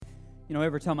You know,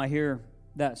 every time I hear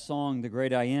that song, The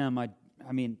Great I Am, I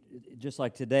mean, just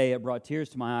like today, it brought tears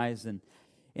to my eyes. And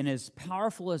as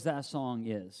powerful as that song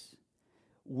is,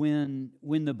 when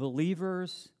the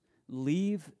believers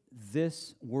leave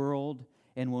this world,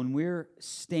 and when we're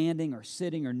standing or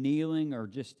sitting or kneeling or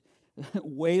just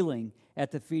wailing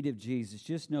at the feet of Jesus,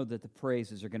 just know that the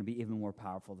praises are going to be even more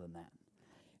powerful than that.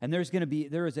 And there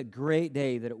is a great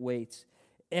day that awaits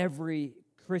every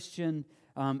Christian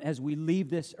as we leave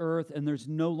this earth, and there's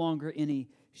no longer any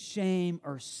shame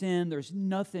or sin. There's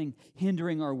nothing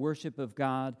hindering our worship of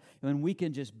God. And we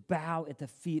can just bow at the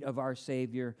feet of our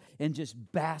Savior and just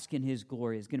bask in His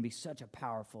glory. It's going to be such a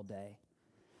powerful day.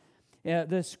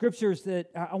 The scriptures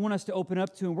that I want us to open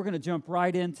up to, and we're going to jump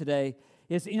right in today,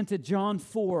 is into John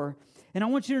 4. And I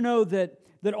want you to know that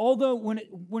although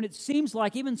when it seems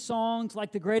like, even songs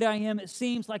like The Great I Am, it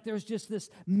seems like there's just this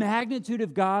magnitude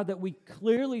of God that we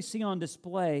clearly see on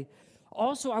display.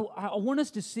 Also, I want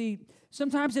us to see,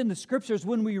 sometimes in the scriptures,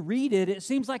 when we read it, it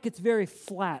seems like it's very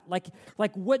flat. Like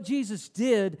what Jesus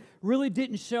did really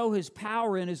didn't show His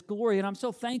power and His glory. And I'm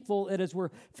so thankful that as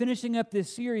we're finishing up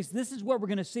this series, this is what we're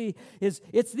going to see, is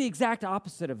it's the exact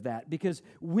opposite of that. Because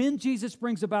when Jesus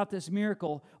brings about this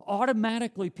miracle,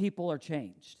 automatically people are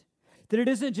changed. That it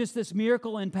isn't just this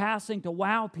miracle in passing to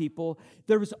wow people.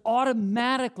 There was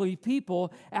automatically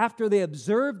people, after they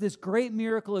observed this great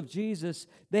miracle of Jesus,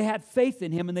 they had faith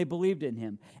in Him and they believed in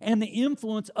Him. And the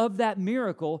influence of that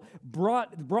miracle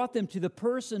brought them to the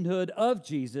personhood of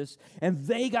Jesus, and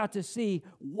they got to see,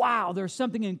 wow, there's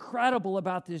something incredible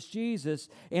about this Jesus.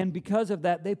 And because of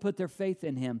that, they put their faith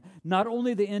in Him. Not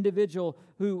only the individual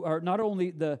not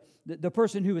only the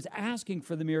person who was asking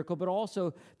for the miracle, but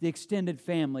also the extended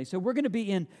family. So we're going to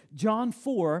be in John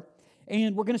 4,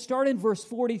 and we're going to start in verse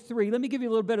 43. Let me give you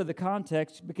a little bit of the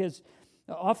context, because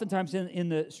oftentimes in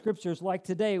the scriptures, like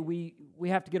today, we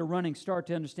have to get a running start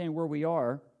to understand where we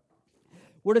are.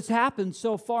 What has happened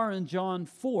so far in John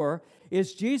 4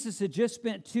 is Jesus had just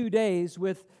spent 2 days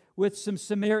with some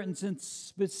Samaritans, and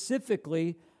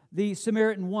specifically the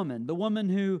Samaritan woman, the woman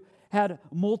who had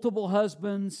multiple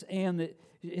husbands, and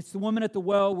it's the woman at the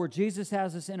well where Jesus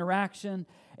has this interaction,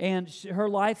 and her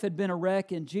life had been a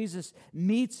wreck, and Jesus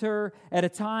meets her at a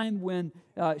time when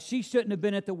she shouldn't have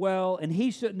been at the well, and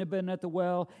he shouldn't have been at the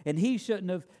well, and he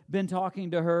shouldn't have been talking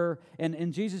to her,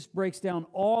 and Jesus breaks down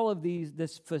all of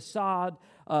this facade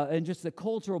and just the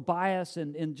cultural bias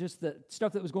and just the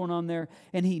stuff that was going on there,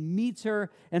 and he meets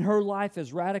her, and her life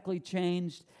is radically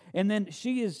changed. And then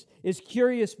she is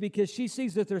curious because she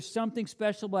sees that there's something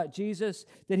special about Jesus,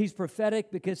 that He's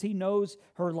prophetic because He knows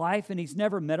her life and He's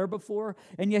never met her before,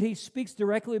 and yet He speaks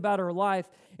directly about her life.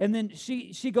 And then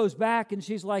she goes back and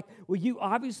she's like, well, you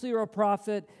obviously are a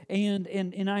prophet,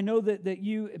 and I know that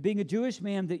you, being a Jewish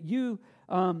man, that you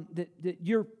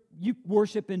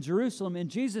worship in Jerusalem. And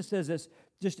Jesus says this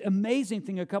just amazing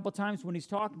thing a couple times when He's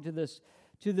talking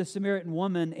to the Samaritan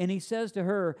woman, and He says to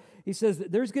her, He says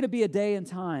that there's going to be a day and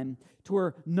time to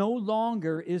where no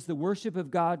longer is the worship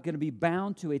of God going to be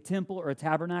bound to a temple or a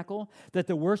tabernacle, that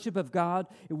the worship of God,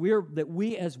 that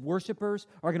we as worshipers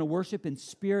are going to worship in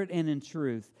spirit and in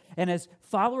truth. And as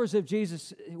followers of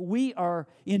Jesus, we are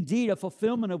indeed a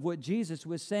fulfillment of what Jesus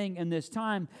was saying in this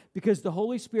time, because the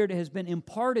Holy Spirit has been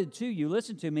imparted to you.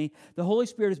 Listen to me. The Holy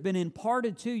Spirit has been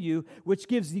imparted to you, which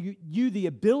gives you the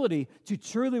ability to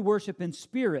truly worship in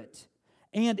spirit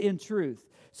and in truth.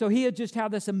 So he had just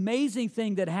had this amazing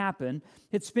thing that happened.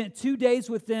 Had spent 2 days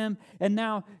with them, and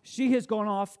now she has gone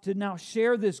off to now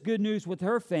share this good news with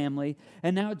her family.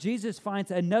 And now Jesus finds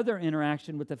another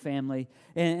interaction with the family.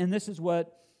 And this is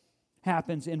what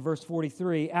happens in verse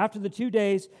 43. After the 2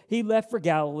 days, he left for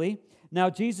Galilee. Now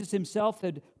Jesus Himself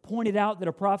had pointed out that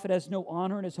a prophet has no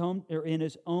honor in his home or in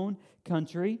his own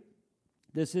country.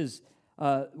 This is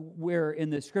where in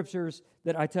the scriptures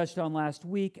that I touched on last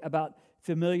week about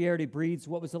familiarity breeds,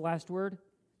 what was the last word?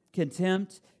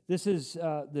 Contempt. This is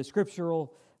the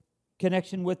scriptural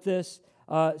connection with this.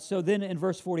 So then in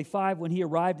verse 45, when He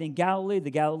arrived in Galilee, the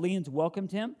Galileans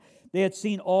welcomed Him. They had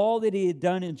seen all that He had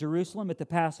done in Jerusalem at the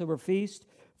Passover feast,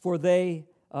 for they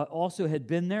also had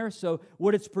been there. So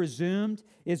what it's presumed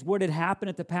is what had happened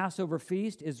at the Passover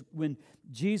feast is when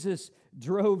Jesus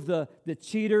drove the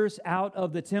cheaters out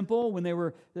of the temple, when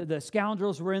the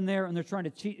scoundrels were in there and they're trying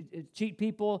to cheat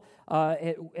people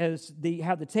as they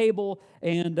had the table,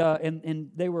 and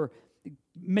they were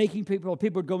making people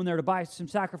would go in there to buy some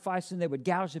sacrifice, and they would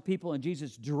gouge the people, and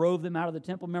Jesus drove them out of the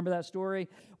temple. Remember that story?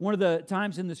 One of the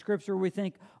times in the scripture we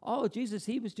think, oh, Jesus,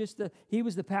 he was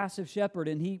the passive shepherd,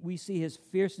 and we see his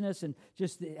fierceness and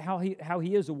just how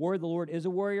he is a warrior. The Lord is a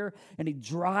warrior, and he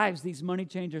drives these money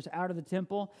changers out of the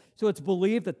temple. So it's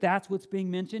believed that that's what's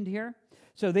being mentioned here.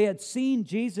 So they had seen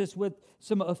Jesus with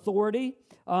some authority,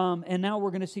 and now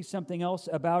we're going to see something else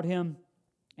about him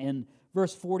in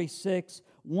verse 46.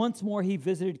 Once more he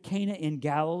visited Cana in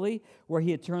Galilee, where he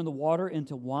had turned the water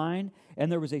into wine,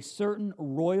 and there was a certain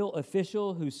royal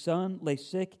official whose son lay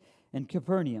sick in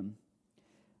Capernaum.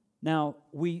 Now,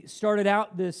 we started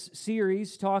out this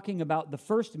series talking about the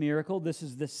first miracle. This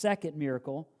is the second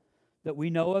miracle that we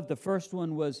know of. The first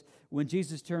one was when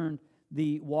Jesus turned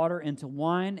the water into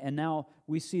wine, and now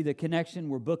we see the connection.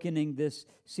 We're bookending this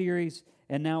series,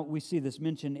 and now we see this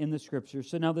mentioned in the Scripture.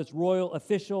 So now this royal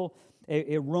official,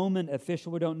 a Roman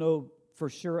official, we don't know for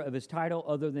sure of his title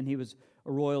other than he was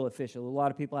a royal official. A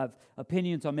lot of people have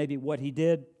opinions on maybe what he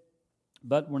did,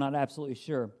 but we're not absolutely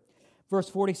sure. Verse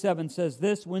 47 says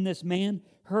this: when this man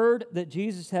heard that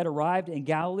Jesus had arrived in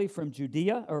Galilee from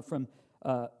Judea,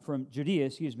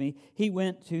 he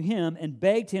went to him and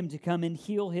begged him to come and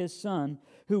heal his son,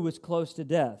 who was close to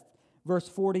death. Verse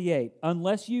 48,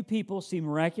 unless you people see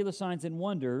miraculous signs and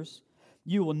wonders,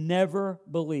 you will never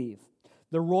believe.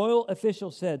 The royal official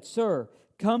said, Sir,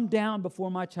 come down before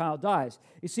my child dies.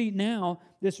 You see, now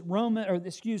this Roman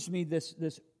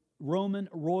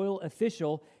royal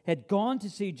official had gone to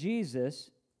see Jesus.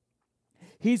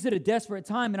 He's at a desperate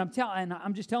time, and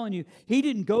I'm just telling you, he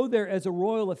didn't go there as a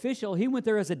royal official. He went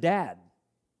there as a dad.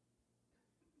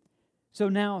 So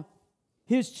now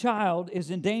his child is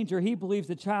in danger. He believes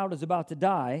the child is about to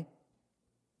die,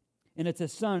 and it's a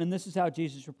son. And this is how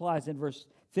Jesus replies in verse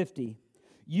 50.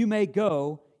 You may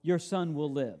go, your son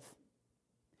will live.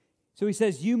 So he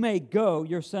says, you may go,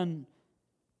 your son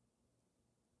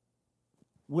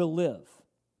will live.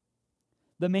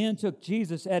 The man took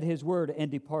Jesus at his word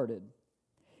and departed.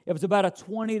 It was about a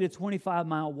 20 to 25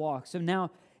 mile walk. So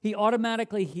now he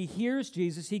hears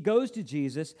Jesus. He goes to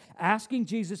Jesus, asking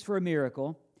Jesus for a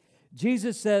miracle.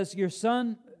 Jesus says, your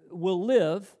son will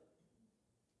live.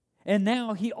 And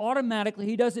now he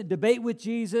doesn't debate with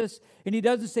Jesus, and he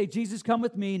doesn't say, Jesus, come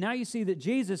with me. Now you see that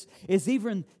Jesus is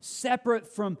even separate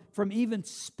from even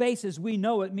space as we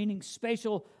know it, meaning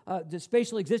the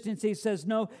spatial existence. He says,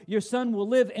 no, your son will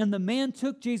live. And the man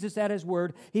took Jesus at his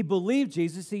word. He believed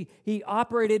Jesus. He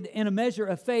operated in a measure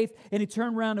of faith, and he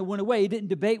turned around and went away. He didn't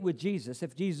debate with Jesus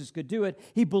if Jesus could do it.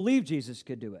 He believed Jesus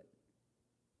could do it.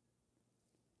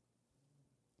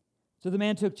 So the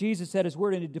man took Jesus at his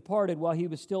word and he departed. While he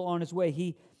was still on his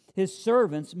way, his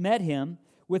servants met him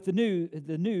with the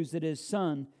news that his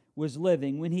son was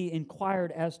living. When he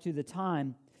inquired as to the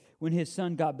time when his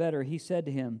son got better, he said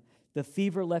to him, the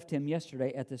fever left him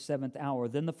yesterday at the 7th hour.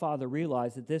 Then the father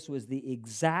realized that this was the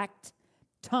exact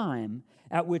time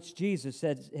at which Jesus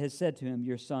has said to him,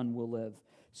 your son will live.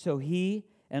 So he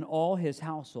and all his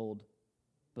household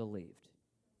believed.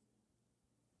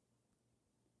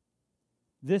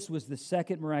 This was the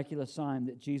second miraculous sign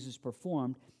that Jesus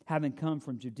performed, having come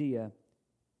from Judea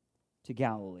to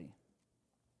Galilee.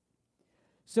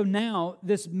 So now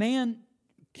this man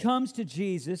comes to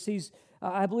Jesus. He's,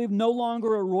 I believe, no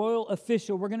longer a royal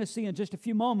official. We're going to see in just a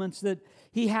few moments that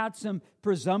he had some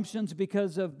presumptions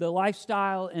because of the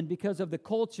lifestyle and because of the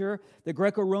culture, the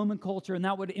Greco-Roman culture, and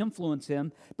that would influence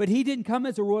him. But he didn't come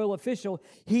as a royal official.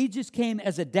 He just came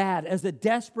as a dad, as a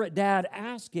desperate dad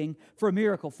asking for a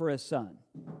miracle for his son.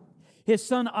 His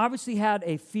son obviously had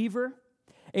a fever,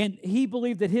 and he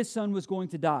believed that his son was going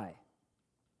to die.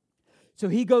 So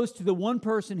he goes to the one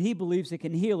person he believes that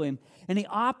can heal him, and he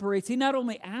operates. He not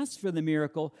only asks for the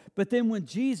miracle, but then when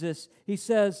he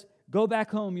says, go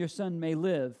back home, your son may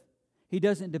live. He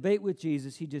doesn't debate with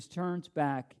Jesus. He just turns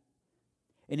back,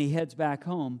 and he heads back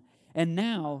home. And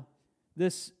now,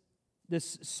 this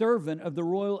servant of the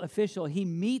royal official, he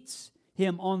meets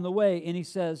him on the way, and he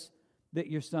says that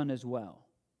your son is well.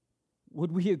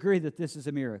 Would we agree that this is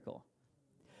a miracle?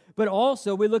 But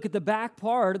also, we look at the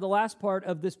last part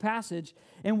of this passage,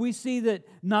 and we see that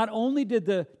not only did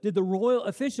the royal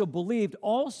official believe,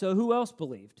 also who else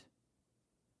believed?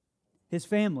 His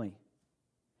family.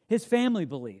 His family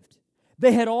believed.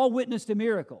 They had all witnessed a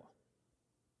miracle.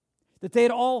 That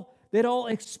they'd all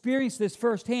experienced this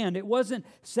firsthand. It wasn't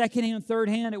secondhand,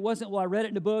 thirdhand. It wasn't, well, I read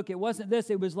it in a book. It wasn't this.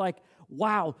 It was like,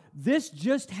 wow, this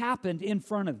just happened in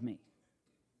front of me.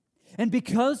 And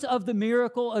because of the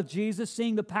miracle of Jesus,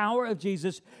 seeing the power of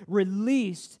Jesus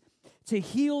released to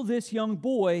heal this young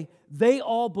boy, they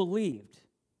all believed.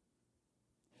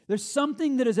 There's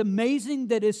something that is amazing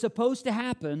that is supposed to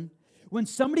happen when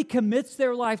somebody commits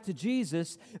their life to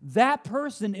Jesus. That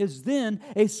person is then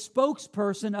a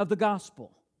spokesperson of the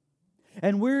gospel.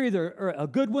 And we're either a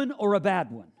good one or a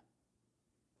bad one.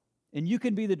 And you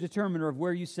can be the determiner of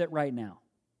where you sit right now.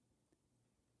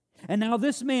 And now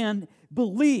this man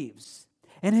believes,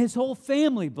 and his whole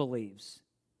family believes.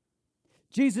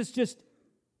 Jesus just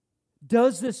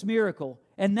does this miracle,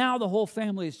 and now the whole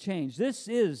family is changed. This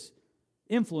is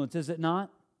influence, is it not?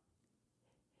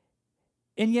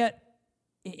 And yet,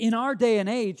 in our day and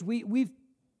age, we've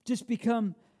just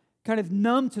become kind of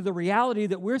numb to the reality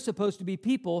that we're supposed to be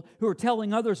people who are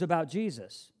telling others about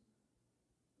Jesus.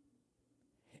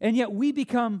 And yet we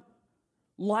become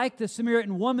like the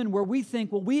Samaritan woman, where we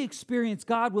think, well, we experience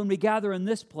God when we gather in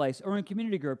this place or in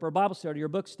community group or Bible study or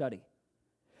book study.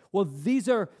 Well, these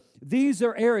are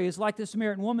areas like the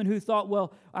Samaritan woman who thought,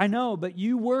 well, I know, but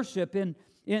you worship in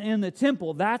the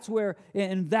temple. That's where,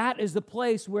 and that is the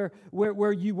place where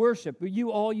you worship.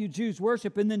 All you Jews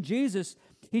worship. And then Jesus,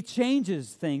 He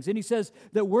changes things. And He says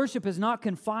that worship is not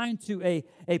confined to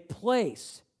a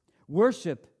place.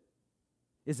 Worship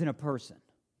is in a person.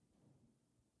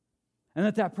 And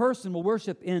that person will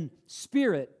worship in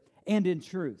spirit and in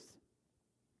truth.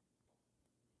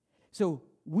 So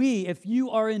if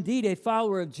you are indeed a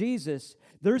follower of Jesus,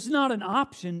 there's not an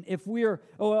option if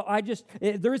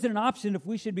there isn't an option if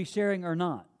we should be sharing or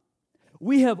not.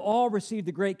 We have all received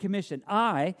the Great Commission.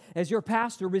 I, as your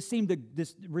pastor, received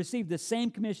the same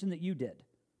commission that you did.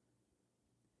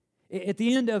 At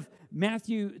the end of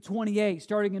Matthew 28,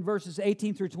 starting in verses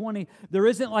 18 through 20, there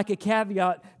isn't like a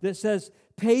caveat that says,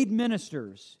 paid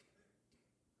ministers.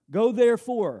 Go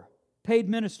therefore, paid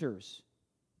ministers.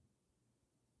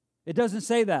 It doesn't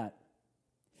say that.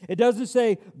 It doesn't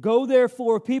say, go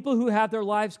therefore, people who have their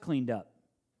lives cleaned up.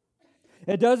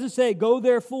 It doesn't say, go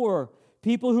therefore,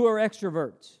 people who are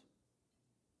extroverts.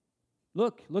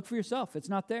 Look for yourself. It's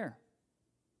not there.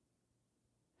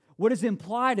 What is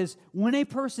implied is when a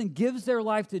person gives their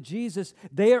life to Jesus,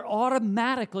 they are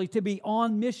automatically to be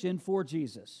on mission for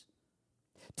Jesus.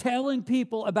 Telling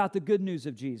people about the good news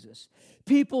of Jesus.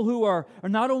 People who are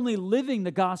not only living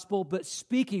the gospel, but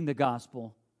speaking the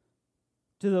gospel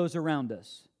to those around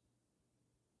us.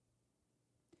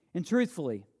 And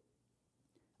truthfully,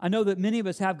 I know that many of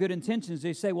us have good intentions.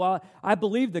 They say, well, I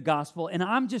believe the gospel, and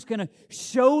I'm just going to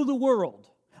show the world.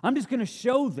 I'm just going to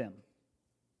show them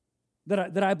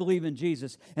that I believe in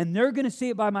Jesus, and they're going to see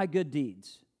it by my good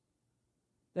deeds.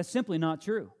 That's simply not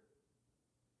true.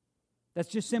 That's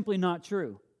just simply not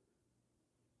true.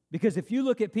 Because if you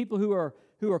look at people who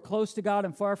are close to God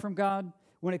and far from God,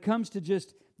 when it comes to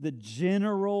just the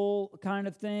general kind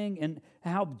of thing and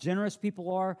how generous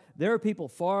people are, there are people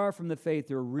far from the faith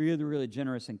who are really, really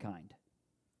generous and kind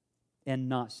and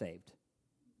not saved.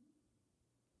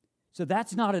 So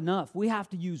that's not enough. We have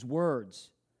to use words.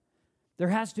 There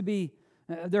has to be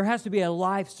a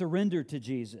life surrendered to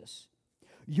Jesus.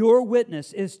 Your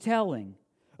witness is telling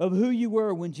of who you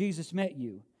were when Jesus met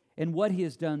you and what He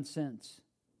has done since.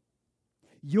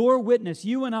 Your witness,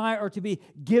 you and I are to be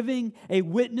giving a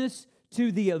witness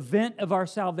to the event of our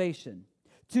salvation,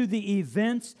 to the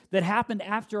events that happened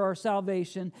after our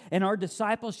salvation and our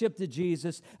discipleship to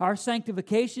Jesus, our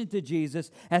sanctification to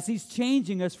Jesus, as He's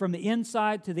changing us from the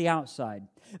inside to the outside.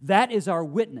 That is our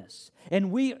witness.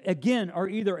 And we, again, are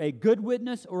either a good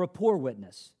witness or a poor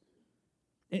witness.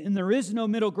 And there is no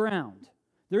middle ground.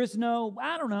 There is no,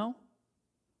 I don't know.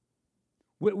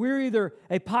 We're either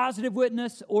a positive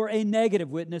witness or a negative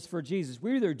witness for Jesus.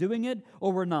 We're either doing it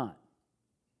or we're not.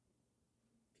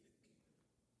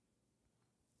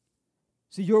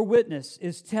 So your witness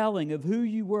is telling of who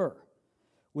you were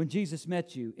when Jesus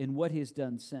met you and what He has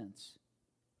done since.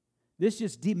 This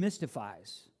just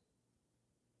demystifies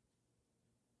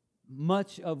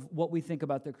much of what we think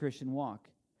about the Christian walk.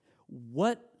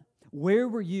 Where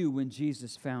were you when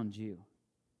Jesus found you?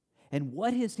 And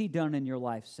what has He done in your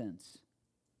life since?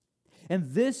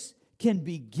 And this can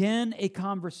begin a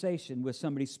conversation with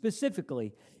somebody,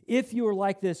 specifically if you are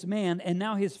like this man and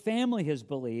now his family has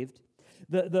believed.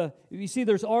 You see,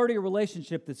 there's already a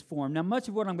relationship that's formed. Now, much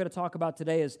of what I'm going to talk about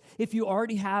today is if you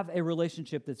already have a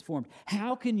relationship that's formed,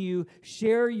 how can you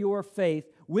share your faith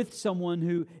with someone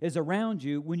who is around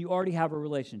you when you already have a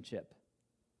relationship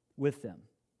with them?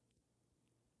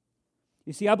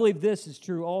 You see, I believe this is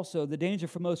true also. The danger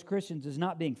for most Christians is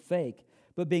not being fake,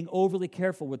 but being overly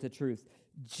careful with the truth.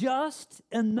 Just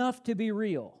enough to be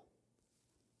real,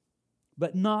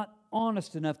 but not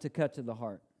honest enough to cut to the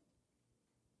heart.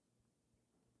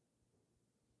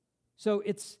 So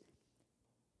it's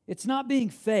not being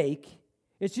fake.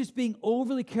 It's just being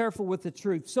overly careful with the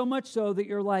truth. So much so that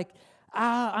you're like,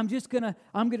 I'm gonna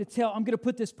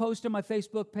put this post on my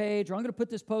Facebook page, or I'm gonna put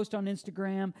this post on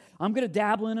Instagram. I'm gonna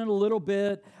dabble in it a little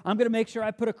bit. I'm gonna make sure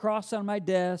I put a cross on my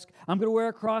desk. I'm gonna wear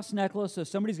a cross necklace so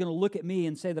somebody's gonna look at me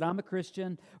and say that I'm a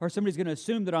Christian, or somebody's gonna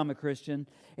assume that I'm a Christian.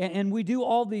 And we do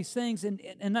all these things,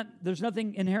 and there's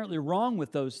nothing inherently wrong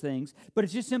with those things, but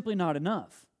it's just simply not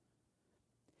enough.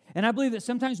 And I believe that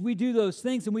sometimes we do those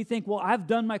things and we think, well, I've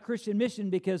done my Christian mission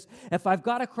because if I've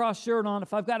got a cross shirt on,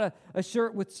 if I've got a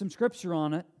shirt with some scripture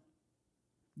on it,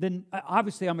 then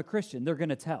obviously I'm a Christian. They're going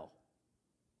to tell.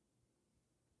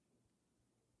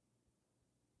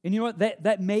 And you know what?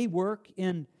 That may work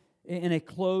in a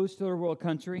closed third world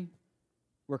country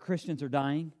where Christians are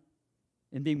dying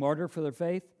and being martyred for their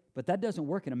faith, but that doesn't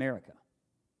work in America.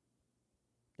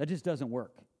 That just doesn't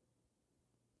work.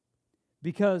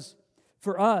 Because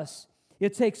for us,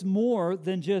 it takes more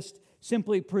than just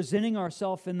simply presenting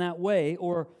ourselves in that way,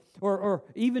 or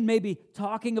even maybe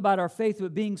talking about our faith,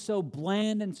 but being so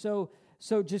bland and so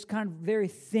just kind of very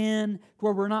thin,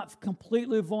 where we're not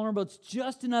completely vulnerable. It's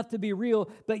just enough to be real,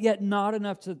 but yet not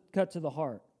enough to cut to the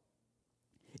heart.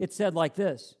 It's said like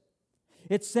this.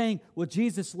 It's saying, well,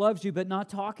 Jesus loves you, but not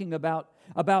talking about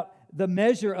the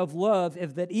measure of love,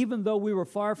 is that even though we were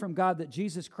far from God, that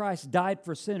Jesus Christ died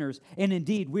for sinners, and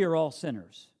indeed we are all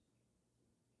sinners.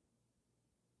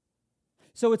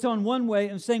 So it's on one way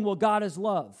of saying, well, God is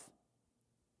love.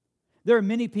 There are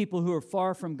many people who are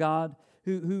far from God,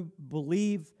 who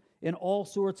believe in all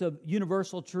sorts of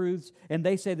universal truths, and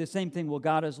they say the same thing, well,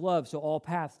 God is love, so all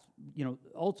paths,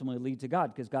 ultimately lead to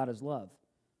God because God is love.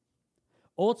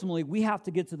 Ultimately, we have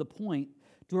to get to the point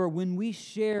to where when we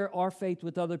share our faith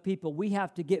with other people, we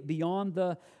have to get beyond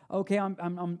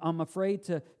I'm afraid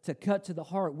to cut to the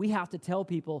heart. We have to tell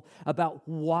people about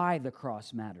why the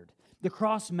cross mattered. The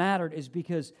cross mattered is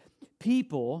because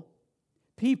people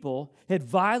had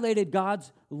violated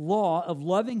God's law of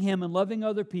loving Him and loving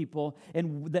other people,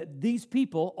 and that these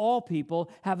people, all people,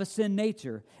 have a sin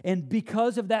nature. And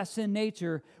because of that sin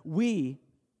nature, we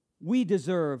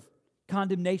deserve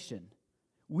condemnation.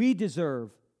 We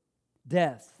deserve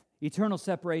death, eternal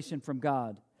separation from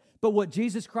God. But what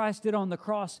Jesus Christ did on the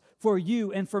cross for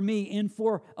you and for me and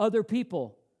for other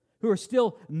people who are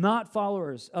still not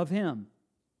followers of Him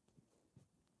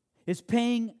is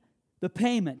paying the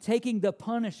payment, taking the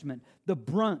punishment, the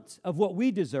brunt of what we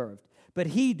deserved, but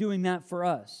He doing that for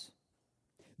us.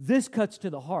 This cuts to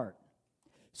the heart.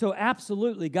 So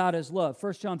absolutely God is love.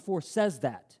 1 John 4 says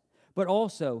that. But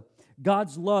also,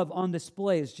 God's love on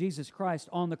display is Jesus Christ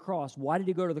on the cross. Why did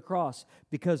He go to the cross?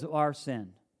 Because of our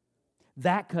sin.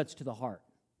 That cuts to the heart.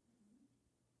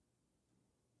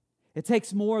 It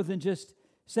takes more than just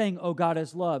saying, oh, God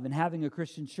is love, and having a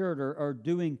Christian shirt or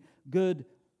doing good,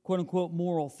 quote-unquote,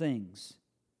 moral things.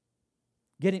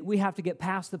 We have to get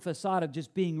past the facade of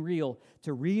just being real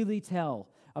to really tell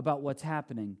about what's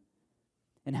happening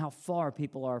and how far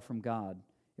people are from God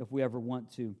if we ever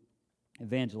want to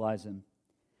evangelize them.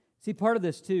 See, part of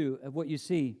this, too, of what you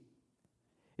see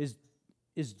is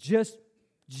just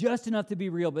enough to be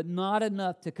real, but not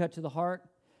enough to cut to the heart.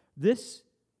 This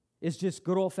is just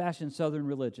good old-fashioned Southern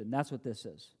religion. That's what this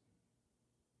is.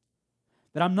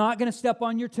 That I'm not going to step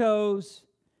on your toes.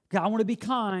 I want to be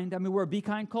kind. I mean, we're a be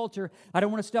kind culture. I don't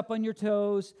want to step on your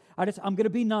toes. I'm going to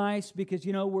be nice because,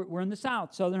 we're in the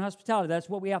South, Southern hospitality. That's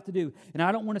what we have to do. And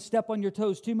I don't want to step on your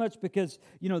toes too much because,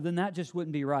 then that just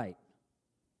wouldn't be right.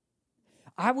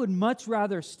 I would much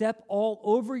rather step all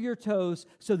over your toes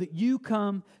so that you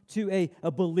come to a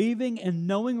believing and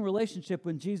knowing relationship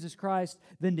with Jesus Christ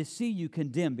than to see you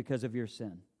condemned because of your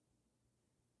sin.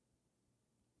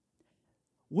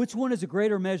 Which one is a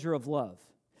greater measure of love?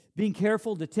 Being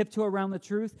careful to tiptoe around the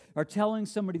truth, or telling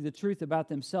somebody the truth about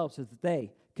themselves so that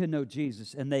they can know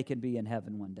Jesus and they can be in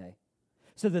heaven one day,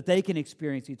 so that they can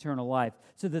experience eternal life,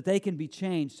 so that they can be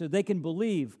changed, so they can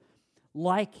believe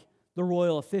like the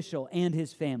royal official and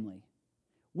his family.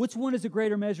 Which one is a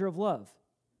greater measure of love?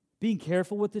 Being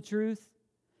careful with the truth,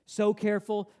 so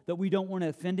careful that we don't want to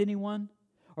offend anyone,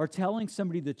 or telling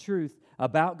somebody the truth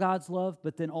about God's love,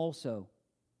 but then also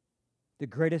the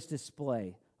greatest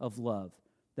display of love,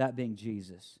 that being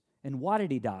Jesus. And why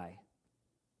did He die?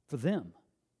 For them,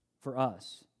 for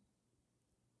us,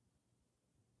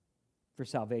 for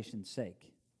salvation's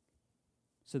sake,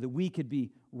 so that we could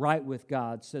be right with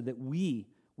God, so that we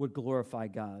would glorify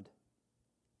God.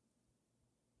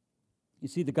 You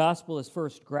see, the gospel is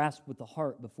first grasped with the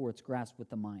heart before it's grasped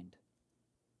with the mind.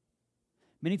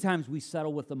 Many times we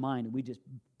settle with the mind and we just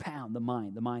pound the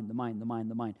mind.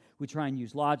 We try and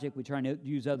use logic. We try and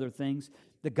use other things.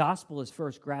 The gospel is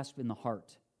first grasped in the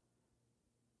heart.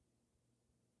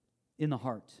 in the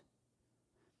heart.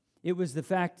 It was the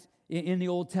fact in the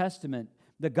Old Testament,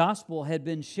 the gospel had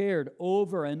been shared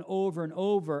over and over and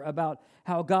over about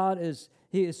how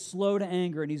He is slow to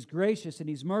anger, and He's gracious, and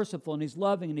He's merciful, and He's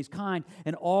loving, and He's kind,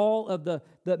 and all of the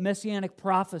messianic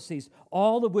prophecies,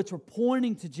 all of which were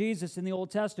pointing to Jesus in the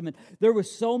Old Testament. There was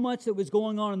so much that was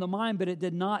going on in the mind, but it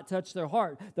did not touch their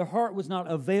heart. Their heart was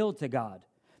not availed to God.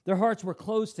 Their hearts were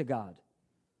closed to God.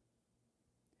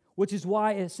 Which is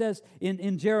why it says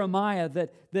in Jeremiah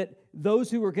that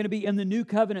those who are going to be in the new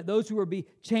covenant, those who will be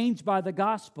changed by the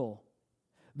gospel,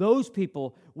 those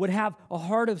people would have a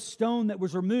heart of stone that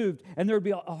was removed, and there would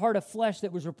be a heart of flesh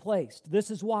that was replaced.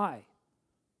 This is why.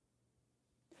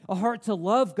 A heart to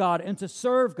love God and to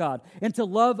serve God and to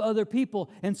love other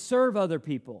people and serve other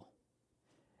people.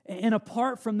 And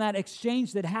apart from that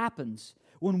exchange that happens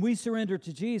when we surrender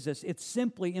to Jesus, it's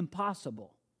simply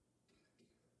impossible.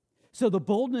 So the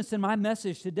boldness in my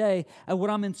message today, and what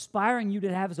I'm inspiring you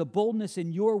to have as a boldness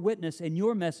in your witness and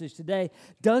your message today,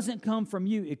 doesn't come from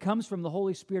you. It comes from the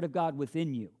Holy Spirit of God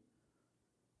within you.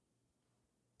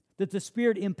 That the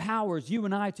Spirit empowers you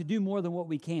and I to do more than what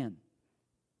we can.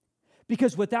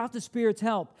 Because without the Spirit's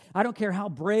help, I don't care how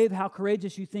brave, how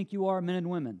courageous you think you are, men and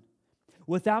women.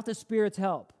 Without the Spirit's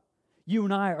help, you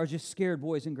and I are just scared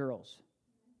boys and girls.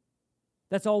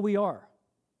 That's all we are.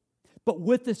 But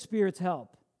with the Spirit's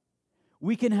help,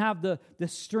 we can have the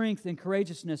strength and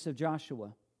courageousness of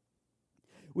Joshua.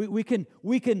 We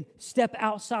can step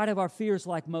outside of our fears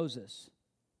like Moses.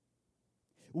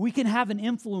 We can have an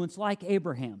influence like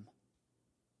Abraham.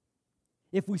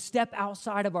 If we step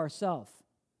outside of ourselves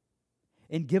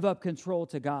and give up control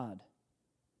to God,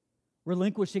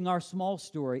 relinquishing our small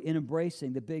story and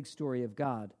embracing the big story of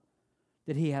God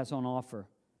that He has on offer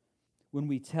when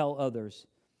we tell others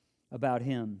about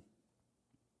Him.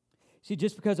 See,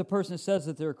 just because a person says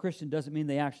that they're a Christian doesn't mean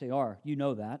they actually are. You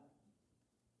know that.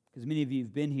 Because many of you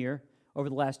have been here over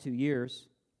the last 2 years.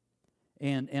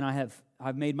 And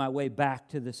I've made my way back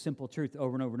to this simple truth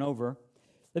over and over and over.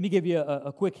 Let me give you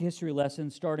a quick history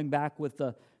lesson, starting back with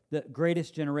the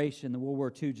greatest generation, the World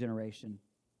War II generation.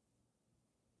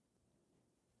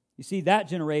 You see, that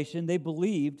generation, they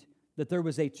believed that there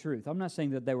was a truth. I'm not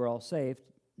saying that they were all saved,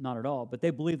 not at all, but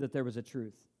they believed that there was a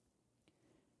truth.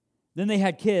 Then they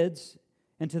had kids,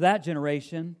 and to that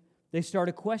generation, they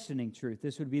started questioning truth.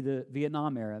 This would be the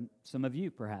Vietnam era, some of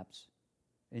you perhaps,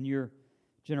 in your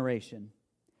generation.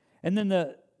 And then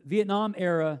the Vietnam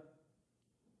era,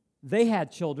 they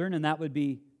had children, and that would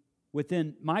be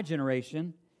within my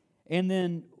generation. And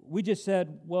then we just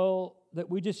said, well, that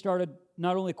we just started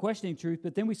not only questioning truth,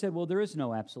 but then we said, well, there is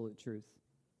no absolute truth.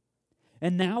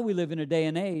 And now we live in a day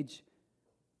and age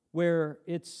where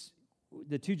it's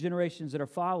the two generations that are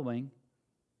following,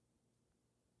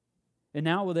 and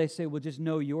now will they say, well, just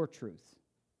know your truth.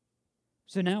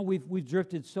 So now we've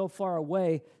drifted so far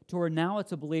away to where now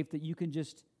it's a belief that you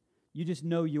just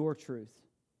know your truth.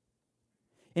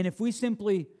 And if we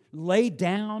simply lay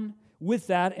down with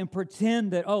that and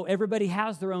pretend that, oh, everybody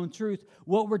has their own truth,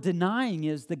 what we're denying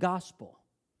is the gospel.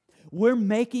 We're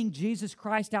making Jesus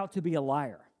Christ out to be a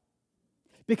liar.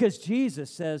 Because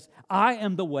Jesus says, I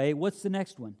am the way. What's the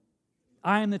next one?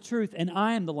 I am the truth and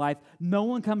I am the life. No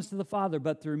one comes to the Father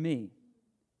but through me.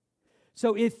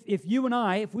 So if you and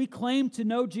I, if we claim to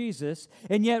know Jesus,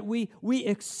 and yet we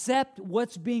accept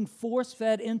what's being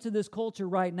force-fed into this culture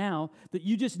right now, that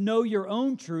you just know your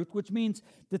own truth, which means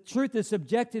the truth is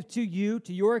subjective to you,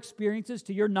 to your experiences,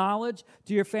 to your knowledge,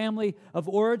 to your family of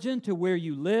origin, to where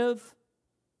you live,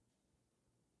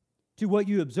 to what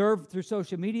you observe through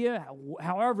social media,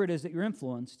 however it is that you're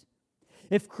influenced.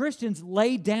 If Christians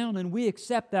lay down and we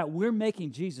accept that, we're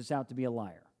making Jesus out to be a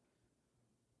liar.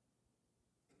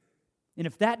 And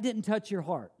if that didn't touch your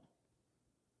heart,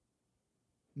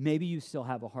 maybe you still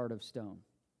have a heart of stone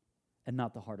and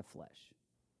not the heart of flesh.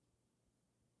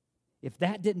 If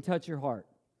that didn't touch your heart,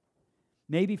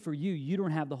 maybe for you, you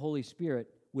don't have the Holy Spirit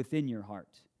within your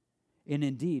heart. And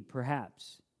indeed,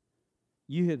 perhaps,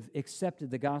 you have accepted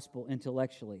the gospel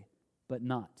intellectually, but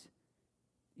not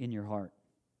in your heart.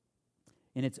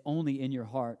 And it's only in your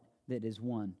heart that is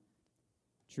one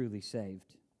truly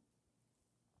saved.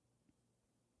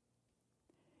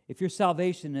 If your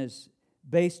salvation is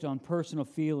based on personal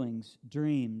feelings,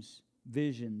 dreams,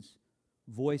 visions,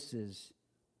 voices,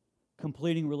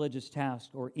 completing religious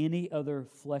tasks, or any other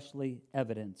fleshly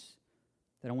evidence,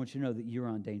 then I want you to know that you're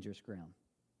on dangerous ground.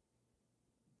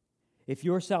 If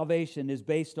your salvation is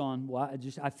based on, well,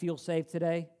 I feel saved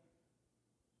today,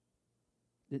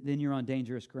 then you're on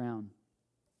dangerous ground.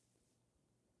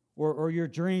 Or your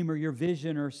dream or your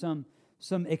vision or some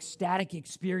some ecstatic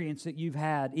experience that you've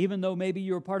had, even though maybe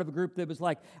you were part of a group that was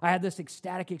like, I had this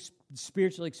ecstatic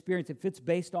spiritual experience. If it's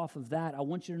based off of that, I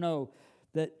want you to know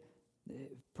that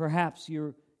perhaps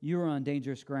you're on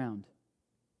dangerous ground.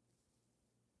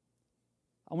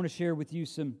 I want to share with you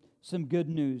some good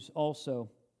news also.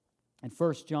 In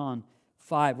 1 John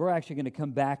 5, we're actually going to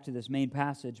come back to this main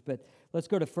passage, but let's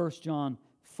go to 1 John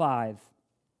 5.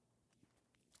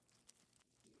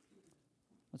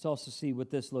 Let's also see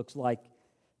what this looks like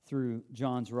through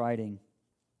John's writing.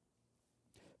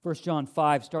 1 John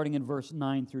 5, starting in verse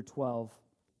 9 through 12.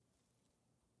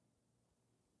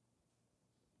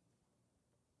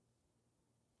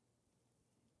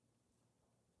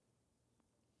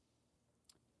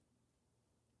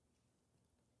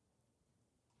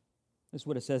 This is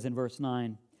what it says in verse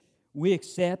 9. We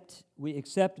accept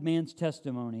man's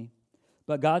testimony,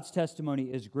 but God's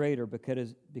testimony is greater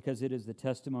because it is the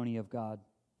testimony of God,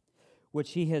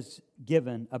 which He has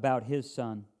given about His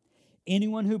Son.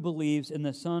 Anyone who believes in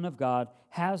the Son of God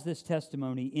has this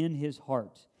testimony in his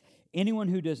heart. Anyone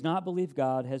who does not believe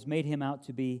God has made him out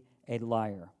to be a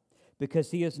liar,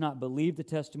 because he has not believed the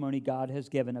testimony God has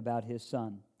given about His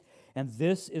Son. And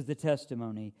this is the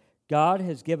testimony: God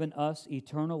has given us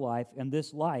eternal life, and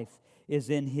this life is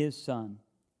in His Son.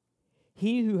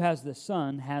 He who has the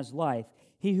Son has life.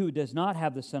 He who does not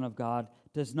have the Son of God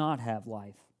does not have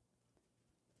life.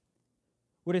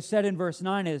 What is said in verse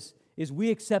 9 is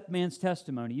we accept man's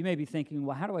testimony. You may be thinking,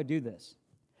 well, how do I do this?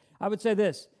 I would say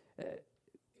this.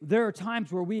 There are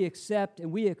times where we accept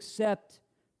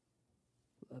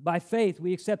by faith,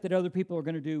 we accept that other people are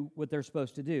going to do what they're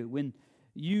supposed to do. When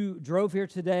you drove here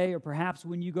today, or perhaps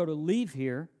when you go to leave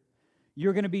here,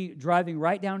 you're going to be driving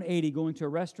right down 80, going to a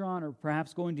restaurant, or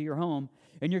perhaps going to your home,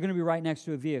 and you're going to be right next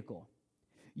to a vehicle.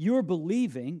 You're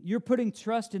believing, you're putting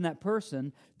trust in that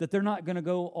person that they're not going to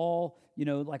go all,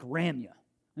 like ram you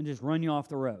and just run you off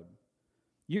the road.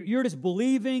 You're just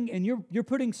believing, and you're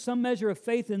putting some measure of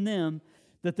faith in them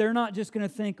that they're not just going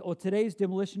to think, oh, today's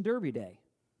demolition derby day,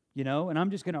 and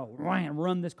I'm just going to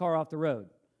run this car off the road.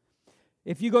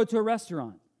 If you go to a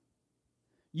restaurant,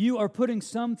 you are putting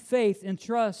some faith and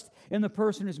trust in the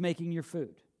person who's making your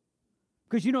food.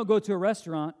 Because you don't go to a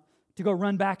restaurant to go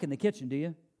run back in the kitchen, do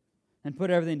you? And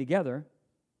put everything together.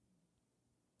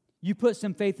 You put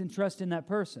some faith and trust in that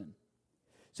person.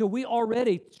 So we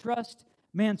already trust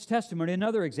man's testimony.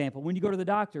 Another example, when you go to the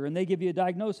doctor and they give you a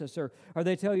diagnosis, or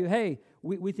they tell you, hey,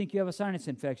 we think you have a sinus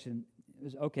infection.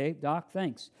 Okay, doc,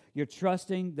 thanks. You're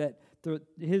trusting that through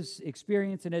his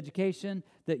experience and education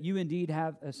that you indeed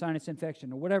have a sinus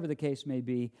infection, or whatever the case may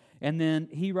be, and then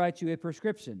he writes you a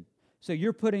prescription. So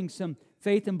you're putting some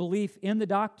faith and belief in the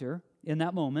doctor in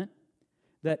that moment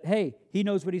that, hey, he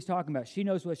knows what he's talking about. She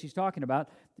knows what she's talking about.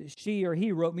 She or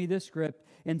he wrote me this script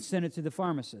and sent it to the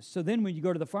pharmacist. So then when you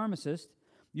go to the pharmacist,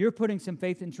 you're putting some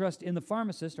faith and trust in the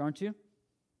pharmacist, aren't you?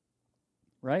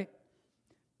 Right?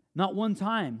 Not one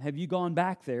time have you gone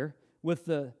back there with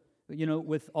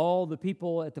all the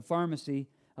people at the pharmacy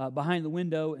behind the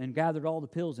window and gathered all the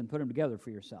pills and put them together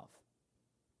for yourself.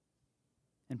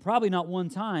 And probably not one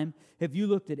time have you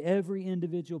looked at every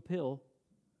individual pill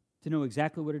to know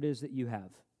exactly what it is that you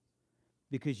have,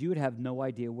 because you would have no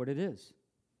idea what it is,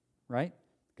 right?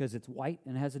 Because it's white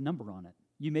and it has a number on it.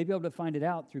 You may be able to find it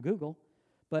out through Google,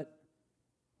 but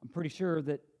I'm pretty sure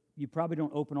that you probably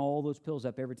don't open all those pills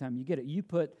up every time you get it.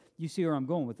 You see where I'm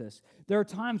going with this. There are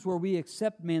times where we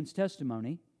accept man's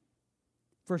testimony,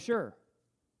 for sure.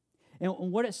 And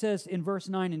what it says in verse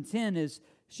 9 and 10 is,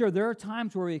 sure, there are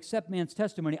times where we accept man's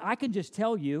testimony. I can just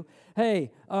tell you,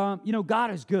 hey, God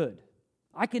is good.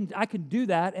 I can do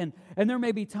that, and there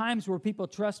may be times where people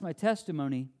trust my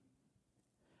testimony,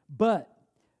 but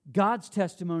God's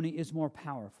testimony is more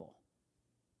powerful.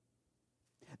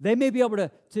 They may be able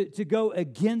to go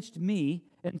against me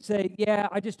and say, yeah,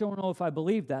 I just don't know if I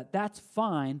believe that. That's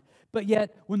fine. But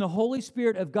yet, when the Holy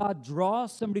Spirit of God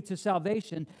draws somebody to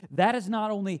salvation, that's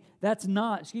not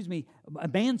a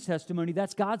man's testimony,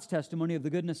 that's God's testimony of the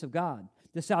goodness of God,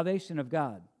 the salvation of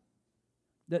God,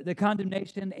 the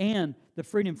condemnation and the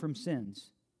freedom from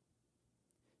sins.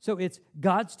 So it's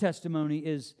God's testimony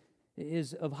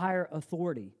is of higher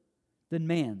authority than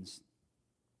man's.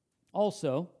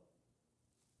 Also,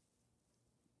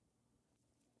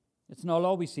 it's not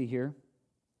all we see here.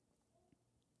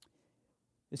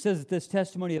 It says that this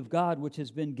testimony of God, which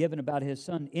has been given about His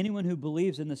Son, anyone who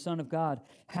believes in the Son of God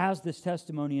has this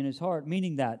testimony in his heart,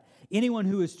 meaning that anyone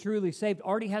who is truly saved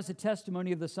already has the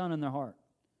testimony of the Son in their heart.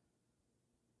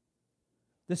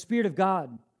 The Spirit of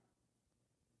God,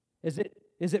 as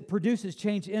it produces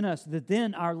change in us, that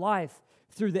then our life,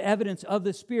 through the evidence of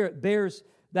the Spirit, bears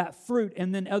that fruit,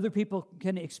 and then other people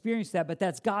can experience that, but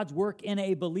that's God's work in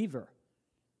a believer.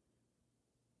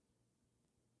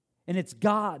 And it's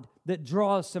God that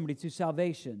draws somebody to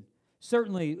salvation.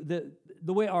 Certainly,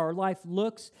 the way our life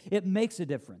looks, it makes a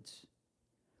difference.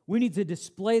 We need to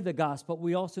display the gospel.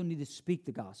 We also need to speak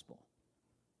the gospel.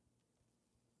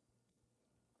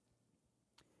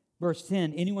 Verse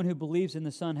 10, anyone who believes in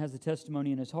the Son has the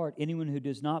testimony in his heart. Anyone who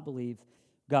does not believe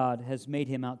God has made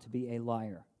him out to be a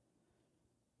liar,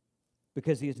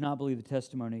 because he has not believed the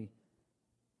testimony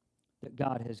that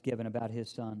God has given about his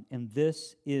Son. And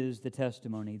this is the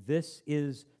testimony. This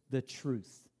is the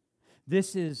truth.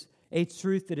 This is a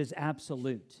truth that is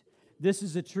absolute. This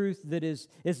is a truth that is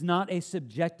not a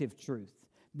subjective truth.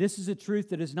 This is a truth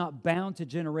that is not bound to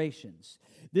generations.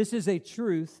 This is a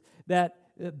truth that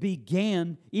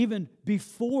began even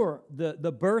before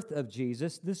the birth of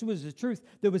Jesus. This was a truth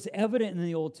that was evident in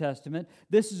the Old Testament.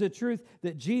 This is a truth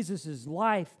that Jesus'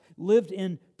 life lived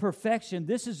in perfection.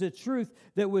 This is a truth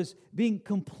that was being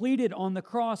completed on the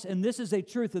cross. And this is a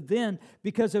truth that then,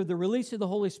 because of the release of the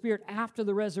Holy Spirit after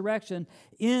the resurrection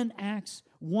in Acts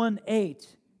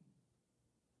 1:8,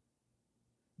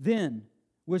 then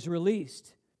was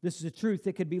released. This is a truth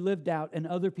that could be lived out and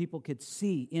other people could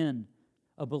see in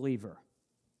a believer.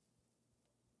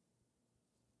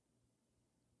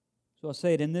 So I'll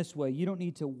say it in this way. You don't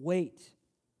need to wait.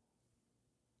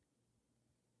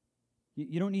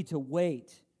 You don't need to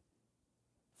wait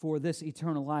for this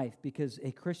eternal life, because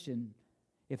a Christian,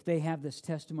 if they have this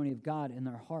testimony of God in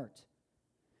their heart,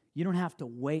 you don't have to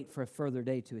wait for a further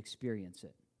day to experience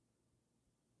it.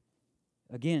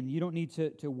 Again, you don't need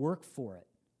to work for it.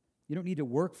 You don't need to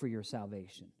work for your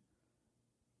salvation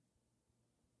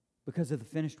because of the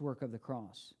finished work of the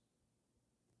cross.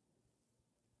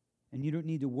 And you don't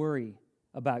need to worry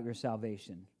about your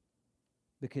salvation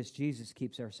because Jesus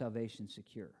keeps our salvation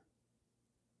secure.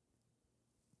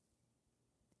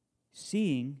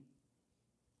 Seeing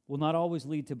will not always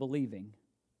lead to believing,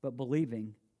 but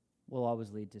believing will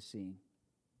always lead to seeing.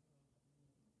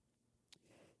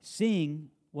 Seeing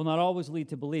will not always lead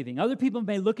to believing. Other people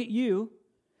may look at you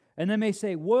and they may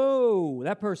say, whoa,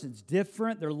 that person's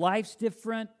different, their life's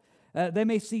different. They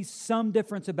may see some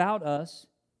difference about us.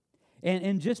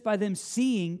 And just by them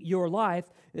seeing your life,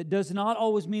 it does not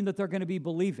always mean that they're going to be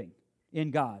believing in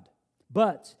God.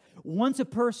 But once a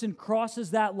person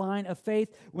crosses that line of faith,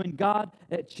 when God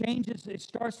changes, it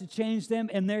starts to change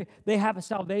them, and they have a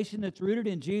salvation that's rooted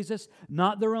in Jesus,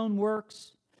 not their own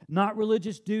works, not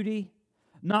religious duty,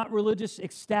 not religious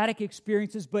ecstatic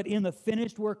experiences, but in the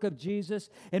finished work of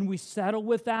Jesus, and we settle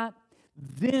with that,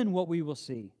 then what we will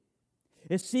see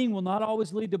is seeing will not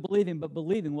always lead to believing, but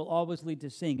believing will always lead to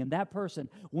seeing. And that person,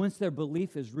 once their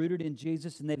belief is rooted in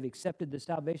Jesus and they've accepted the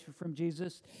salvation from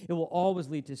Jesus, it will always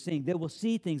lead to seeing. They will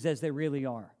see things as they really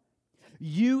are.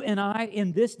 You and I,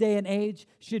 in this day and age,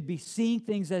 should be seeing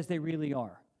things as they really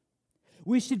are.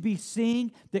 We should be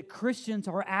seeing that Christians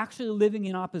are actually living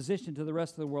in opposition to the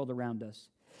rest of the world around us.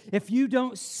 If you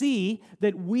don't see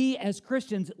that we as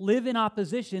Christians live in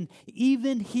opposition,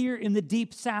 even here in the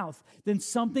deep South, then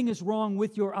something is wrong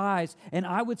with your eyes. And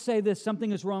I would say this,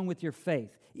 something is wrong with your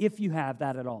faith, if you have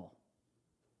that at all.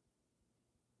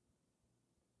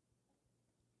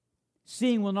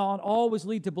 Seeing will not always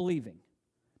lead to believing,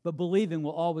 but believing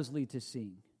will always lead to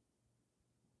seeing.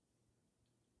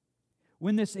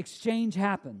 When this exchange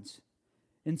happens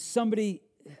and somebody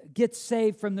gets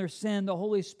saved from their sin, the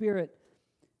Holy Spirit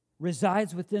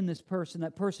resides within this person.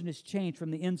 That person is changed from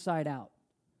the inside out.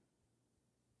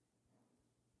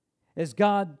 As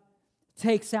God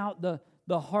takes out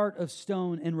the heart of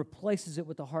stone and replaces it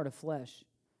with the heart of flesh,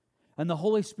 and the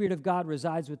Holy Spirit of God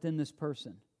resides within this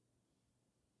person,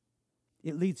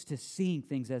 it leads to seeing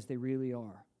things as they really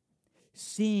are.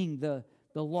 Seeing the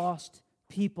lost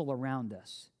people around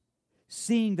us.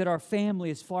 Seeing that our family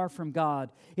is far from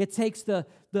God. It takes the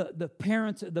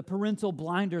parental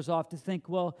blinders off to think,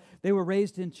 well, they were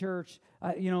raised in church,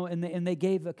 and they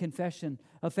gave a confession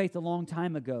of faith a long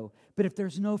time ago. But if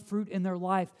there's no fruit in their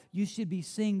life, you should be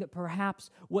seeing that perhaps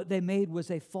what they made was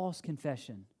a false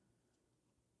confession.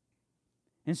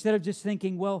 Instead of just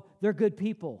thinking, well, they're good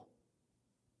people.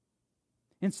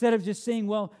 Instead of just saying,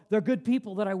 well, they're good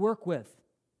people that I work with.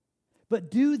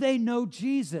 But do they know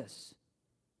Jesus?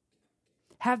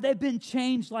 Have they been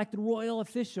changed like the royal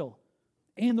official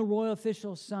and the royal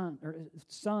official's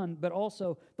son, but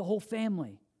also the whole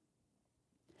family?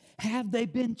 Have they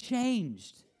been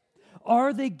changed?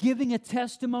 Are they giving a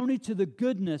testimony to the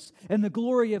goodness and the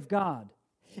glory of God?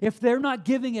 If they're not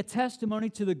giving a testimony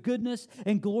to the goodness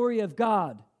and glory of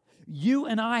God, you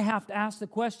and I have to ask the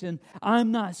question,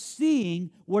 I'm not seeing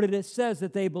what it says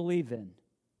that they believe in.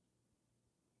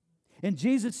 And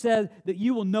Jesus said that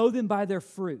you will know them by their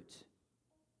fruit.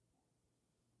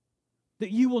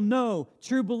 That you will know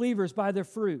true believers by their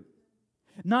fruit.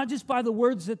 Not just by the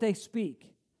words that they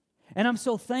speak. And I'm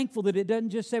so thankful that it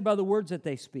doesn't just say by the words that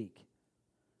they speak.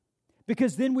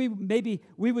 Because then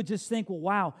we would just think, well,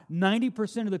 wow,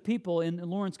 90% of the people in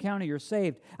Lawrence County are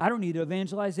saved. I don't need to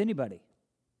evangelize anybody.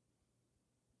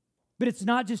 But it's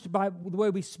not just by the way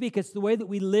we speak, it's the way that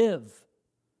we live.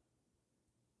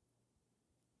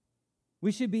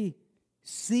 We should be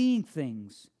seeing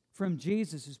things from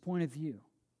Jesus' point of view.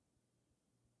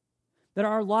 That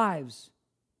our lives,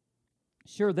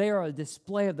 sure, they are a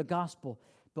display of the gospel,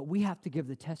 but we have to give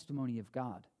the testimony of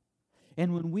God.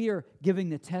 And when we are giving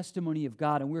the testimony of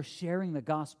God and we're sharing the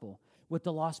gospel with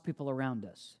the lost people around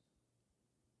us,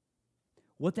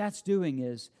 what that's doing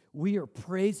is we are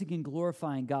praising and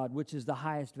glorifying God, which is the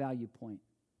highest value point.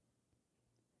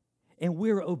 And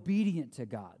we're obedient to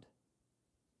God.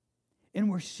 And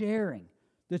we're sharing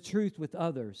the truth with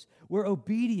others. We're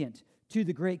obedient to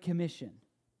the Great Commission.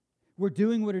 We're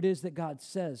doing what it is that God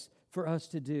says for us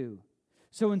to do.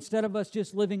 So instead of us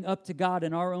just living up to God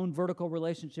in our own vertical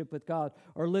relationship with God,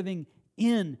 or living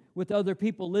in with other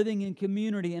people, living in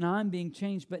community, and I'm being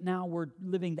changed, but now we're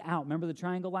living the out. Remember the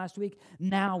triangle last week?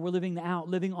 Now we're living the out,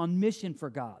 living on mission for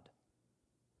God.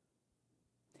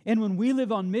 And when we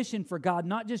live on mission for God,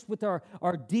 not just with our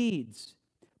deeds,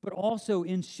 but also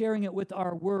in sharing it with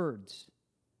our words,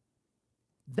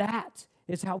 that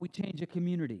is how we change a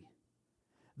community.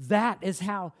 That is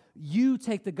how you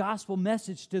take the gospel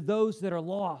message to those that are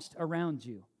lost around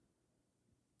you.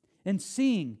 And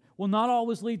seeing will not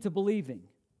always lead to believing,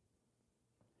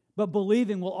 but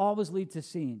believing will always lead to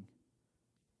seeing.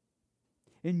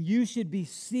 And you should be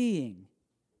seeing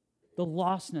the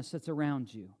lostness that's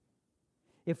around you.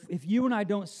 If you and I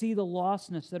don't see the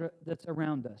lostness that's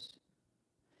around us,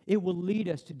 it will lead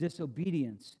us to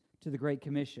disobedience to the Great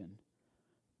Commission.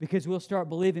 Because we'll start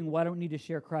believing, well, I don't need to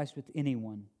share Christ with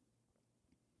anyone.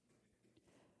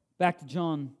 Back to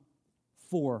John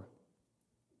 4,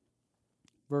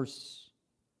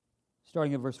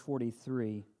 starting at verse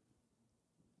 43.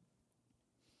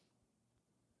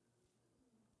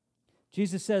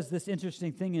 Jesus says this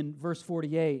interesting thing in verse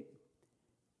 48.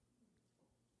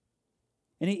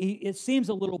 And it seems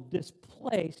a little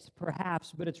displaced,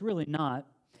 perhaps, but it's really not.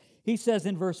 He says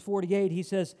in verse 48, he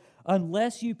says,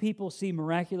 unless you people see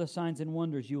miraculous signs and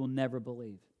wonders, you will never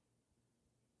believe.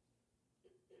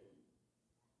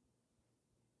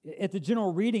 At the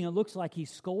general reading, it looks like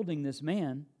he's scolding this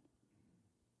man.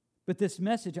 But this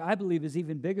message, I believe, is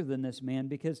even bigger than this man,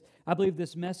 because I believe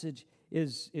this message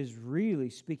is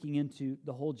really speaking into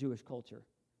the whole Jewish culture.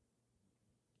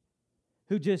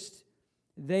 Who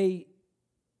they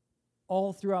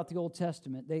all throughout the Old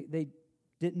Testament, they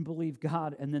didn't believe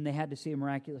God, and then they had to see a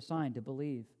miraculous sign to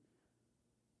believe.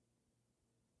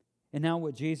 And now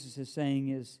what Jesus is saying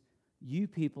is, you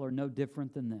people are no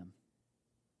different than them.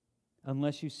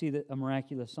 Unless you see a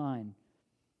miraculous sign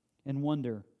and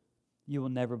wonder, you will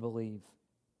never believe.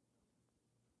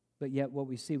 But yet what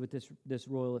we see with this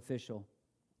royal official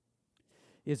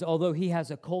is, although he has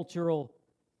a cultural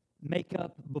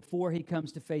makeup before he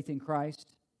comes to faith in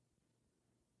Christ,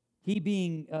 he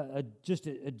being just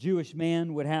a Jewish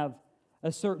man would have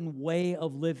a certain way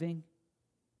of living,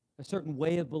 a certain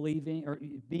way of believing, or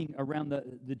being around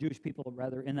the Jewish people,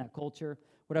 rather, in that culture,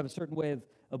 would have a certain way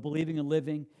of believing and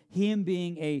living. Him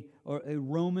being a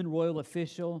Roman royal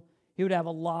official, he would have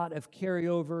a lot of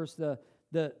carryovers.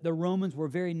 The Romans were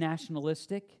very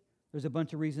nationalistic. There's a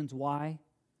bunch of reasons why.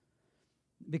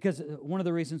 Because one of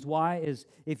the reasons why is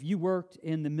if you worked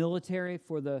in the military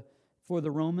for the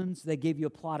Romans, they gave you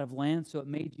a plot of land, so it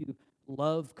made you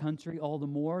love country all the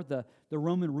more. The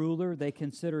Roman ruler, they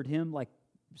considered him like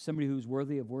somebody who's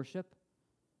worthy of worship.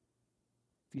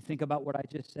 If you think about what I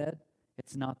just said,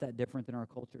 it's not that different than our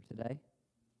culture today.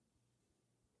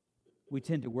 We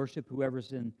tend to worship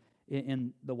whoever's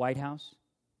in the White House,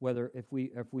 whether if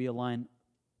we align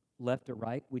left or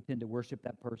right, we tend to worship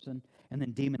that person and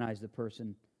then demonize the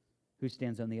person who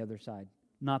stands on the other side.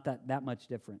 Not that much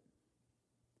different.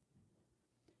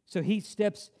 So he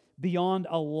steps beyond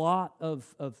a lot of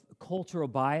cultural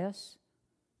bias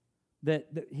that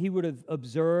he would have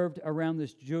observed around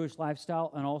this Jewish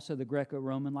lifestyle and also the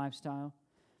Greco-Roman lifestyle.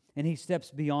 And he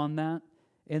steps beyond that.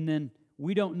 And then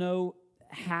we don't know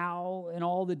how and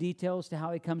all the details to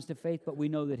how he comes to faith, but we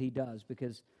know that he does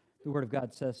because the Word of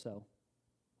God says so.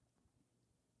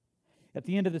 At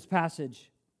the end of this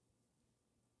passage,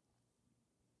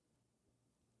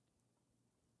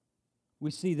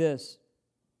 we see this,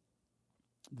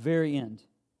 very end.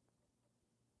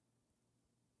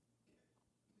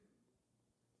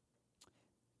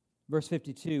 Verse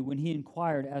 52, when he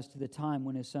inquired as to the time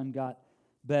when his son got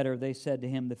better, they said to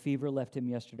him, the fever left him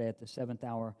yesterday at the 7th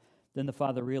hour. Then the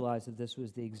father realized that this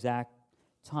was the exact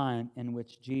time in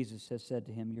which Jesus has said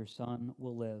to him, your son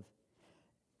will live.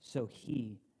 So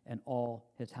he and all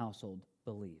his household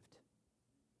believed.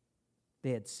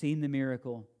 They had seen the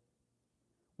miracle.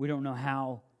 We don't know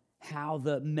how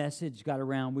the message got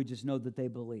around. We just know that they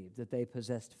believed, that they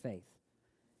possessed faith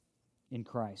in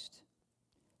Christ.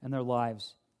 And their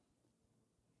lives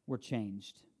were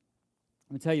changed.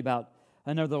 Let me tell you about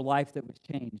another life that was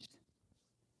changed.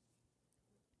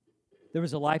 There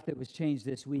was a life that was changed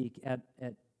this week at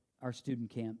our student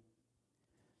camp.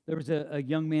 There was a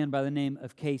young man by the name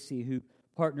of Casey who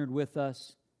partnered with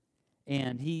us,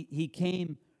 and he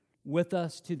came with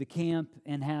us to the camp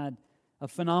and had a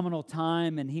phenomenal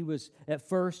time, and he was at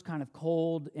first kind of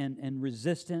cold and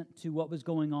resistant to what was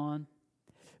going on,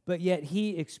 but yet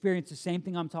he experienced the same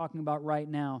thing I'm talking about right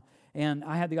now, and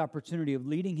I had the opportunity of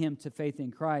leading him to faith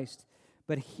in Christ.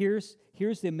 But here's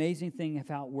the amazing thing of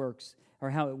how it works, or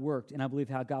how it worked, and I believe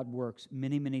how God works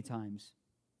many, many times.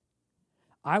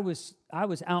 I was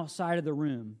outside of the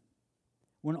room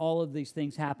when all of these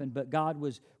things happened, but God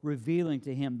was revealing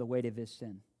to him the weight of his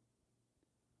sin.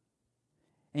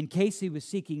 And Casey was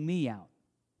seeking me out,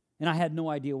 and I had no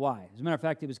idea why. As a matter of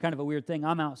fact, it was kind of a weird thing.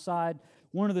 I'm outside.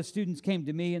 One of the students came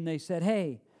to me, and they said,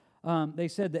 hey,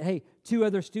 2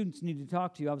 other students need to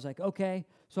talk to you. I was like, okay.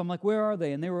 So I'm like, where are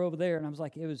they? And they were over there, and I was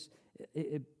like, it was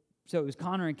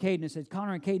Connor and Caden. It said,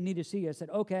 Connor and Caden need to see you. I said,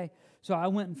 okay. So I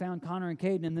went and found Connor and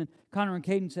Caden, and then Connor and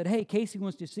Caden said, hey, Casey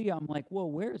wants to see you. I'm like, whoa,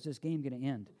 where is this game going to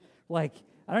end? Like,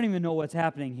 I don't even know what's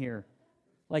happening here.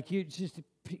 Like,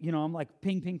 I'm like,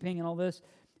 ping, ping, ping, and all this.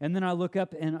 And then I look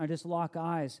up, and I just lock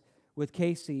eyes with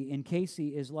Casey, and Casey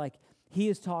is like, he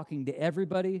is talking to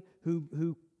everybody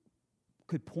who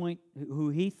could point, who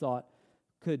he thought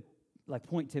could, like,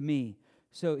 point to me.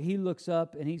 So he looks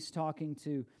up, and he's talking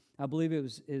to, I believe it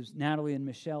was Natalie and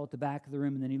Michelle at the back of the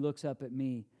room, and then he looks up at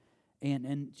me,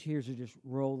 and tears are just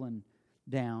rolling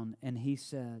down. And he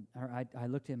said, or I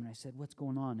looked at him, and I said, what's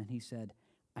going on? And he said,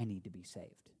 I need to be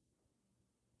saved.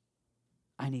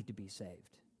 I need to be saved.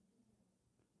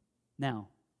 Now,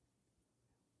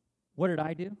 what did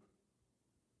I do?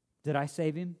 Did I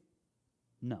save him?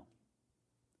 No.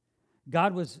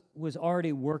 God was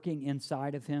already working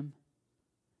inside of him,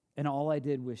 and all I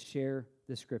did was share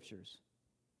the Scriptures.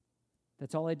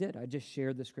 That's all I did. I just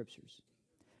shared the Scriptures.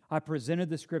 I presented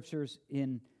the Scriptures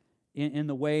in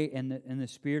the way, and the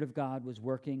Spirit of God was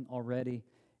working already,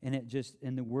 and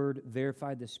the Word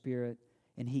verified the Spirit,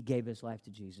 and he gave his life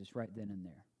to Jesus right then and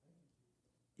there.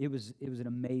 It was an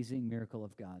amazing miracle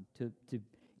of God to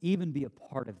even be a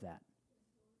part of that.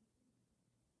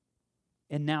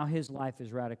 And now his life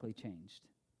is radically changed.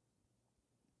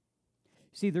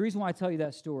 See, the reason why I tell you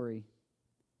that story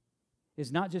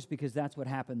is not just because that's what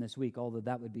happened this week, although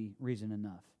that would be reason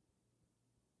enough.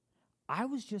 I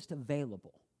was just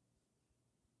available.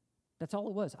 That's all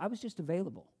it was. I was just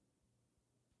available.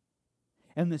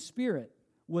 And the Spirit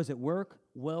was at work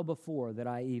well before that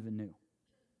I even knew.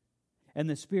 And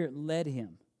the Spirit led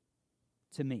him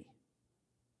to me,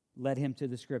 led him to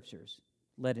the Scriptures,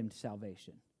 led him to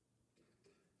salvation.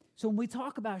 So when we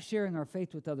talk about sharing our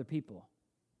faith with other people,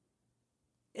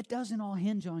 it doesn't all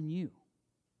hinge on you.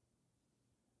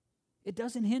 It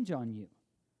doesn't hinge on you.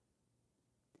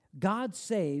 God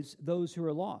saves those who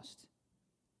are lost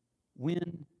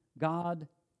when God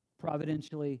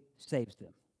providentially saves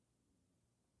them.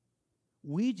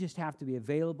 We just have to be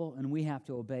available, and we have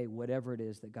to obey whatever it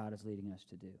is that God is leading us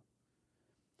to do.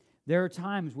 There are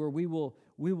times where we will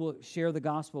share the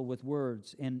gospel with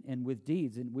words and with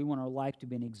deeds, and we want our life to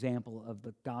be an example of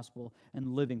the gospel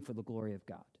and living for the glory of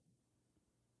God.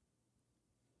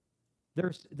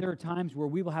 There are times where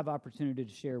we will have opportunity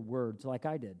to share words like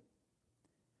I did.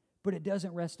 But it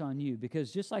doesn't rest on you,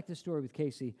 because just like the story with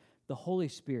Casey, the Holy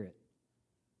Spirit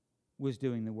was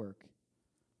doing the work.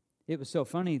 It was so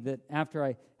funny that after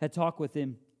I had talked with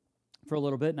him for a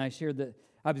little bit, and I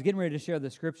was getting ready to share the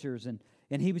Scriptures, and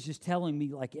he was just telling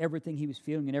me like everything he was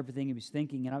feeling and everything he was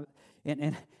thinking,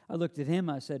 and I looked at him.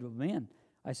 I said, "Well, man,"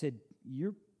 I said,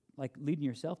 "You're like leading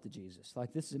yourself to Jesus.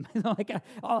 Like this is like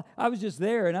I was just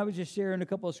there, and I was just sharing a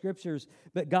couple of Scriptures,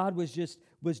 but God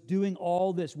was doing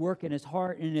all this work in his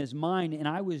heart and in his mind, and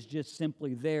I was just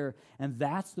simply there, and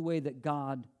that's the way that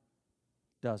God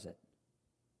does it.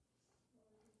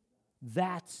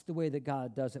 That's the way that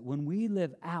God does it. When we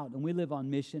live out and we live on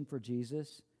mission for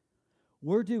Jesus,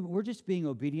 we're just being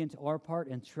obedient to our part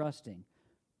and trusting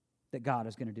that God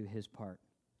is going to do his part.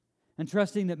 And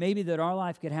trusting that maybe that our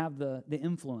life could have the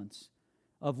influence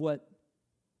of what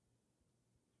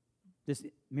this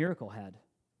miracle had,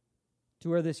 to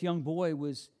where this young boy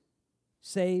was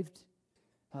saved.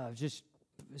 It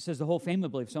says the whole family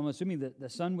believed. So I'm assuming that the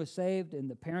son was saved and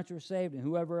the parents were saved and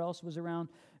whoever else was around,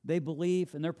 they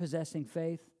believe and they're possessing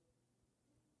faith.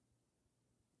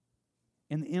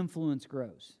 And the influence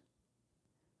grows.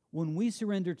 When we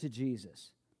surrender to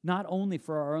Jesus, not only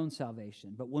for our own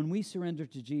salvation, but when we surrender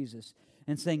to Jesus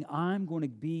and saying, I'm going to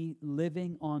be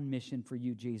living on mission for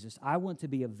you, Jesus. I want to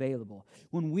be available.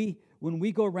 When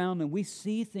we go around and we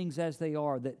see things as they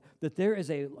are, that there is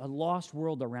a lost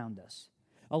world around us,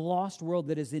 a lost world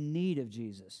that is in need of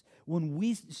Jesus. When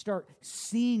we start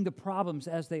seeing the problems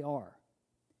as they are,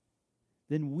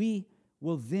 then we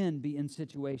will then be in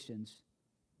situations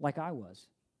like I was,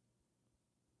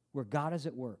 where God is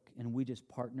at work and we just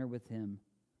partner with Him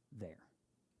there.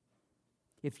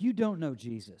 If you don't know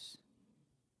Jesus,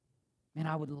 man,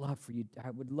 I would love for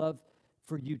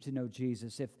you to know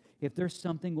Jesus. If there's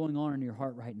something going on in your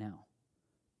heart right now,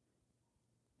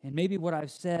 and maybe what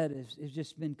I've said has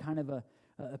just been kind of a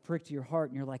prick to your heart,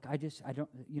 and you're like, I don't,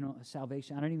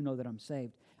 salvation, I don't even know that I'm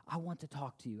saved. I want to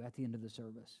talk to you at the end of the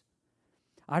service.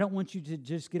 I don't want you to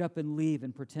just get up and leave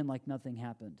and pretend like nothing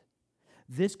happened.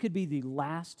 This could be the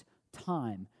last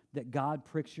time that God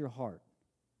pricks your heart.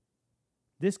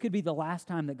 This could be the last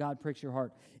time that God pricks your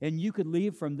heart. And you could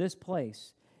leave from this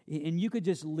place, and you could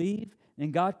just leave,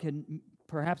 and God can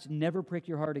perhaps never prick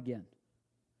your heart again.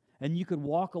 And you could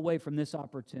walk away from this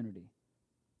opportunity.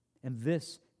 And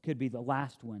this could be the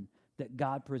last one that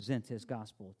God presents His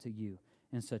gospel to you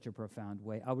in such a profound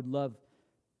way. I would love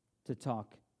to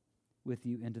talk with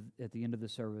you at the end of the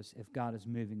service if God is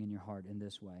moving in your heart in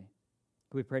this way.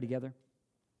 Can we pray together?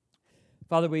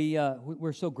 Father,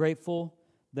 we're so grateful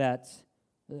that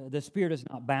the Spirit is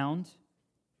not bound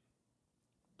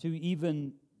to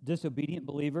even disobedient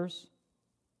believers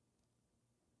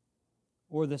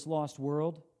or this lost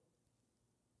world.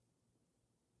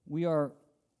 We are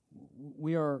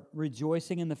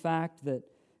rejoicing in the fact that,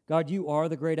 God, you are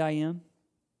the great I am,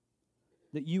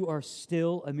 that you are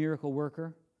still a miracle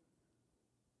worker.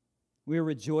 We are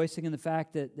rejoicing in the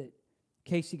fact that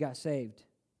Casey got saved.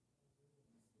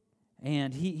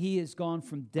 And he has gone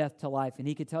from death to life, and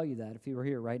he could tell you that if he were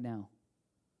here right now.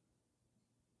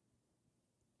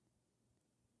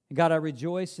 And God, I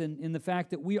rejoice in the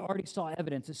fact that we already saw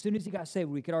evidence. As soon as he got saved,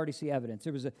 we could already see evidence.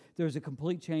 There was a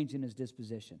complete change in his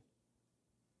disposition.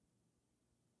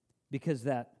 Because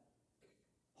that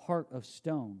heart of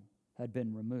stone had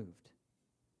been removed.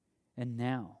 And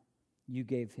now you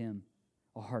gave him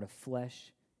a heart of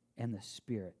flesh and the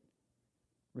Spirit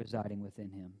residing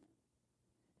within him.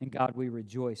 And God, we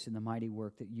rejoice in the mighty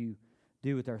work that you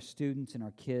do with our students and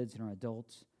our kids and our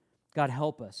adults. God,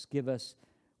 help us. Give us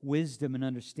wisdom and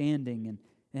understanding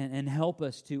and help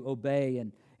us to obey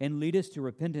and lead us to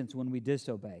repentance when we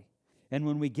disobey. And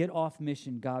when we get off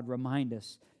mission, God, remind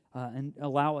us and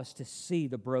allow us to see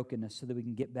the brokenness so that we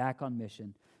can get back on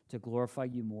mission to glorify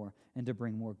you more and to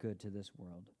bring more good to this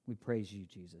world. We praise you,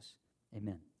 Jesus.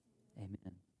 Amen.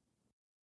 Amen.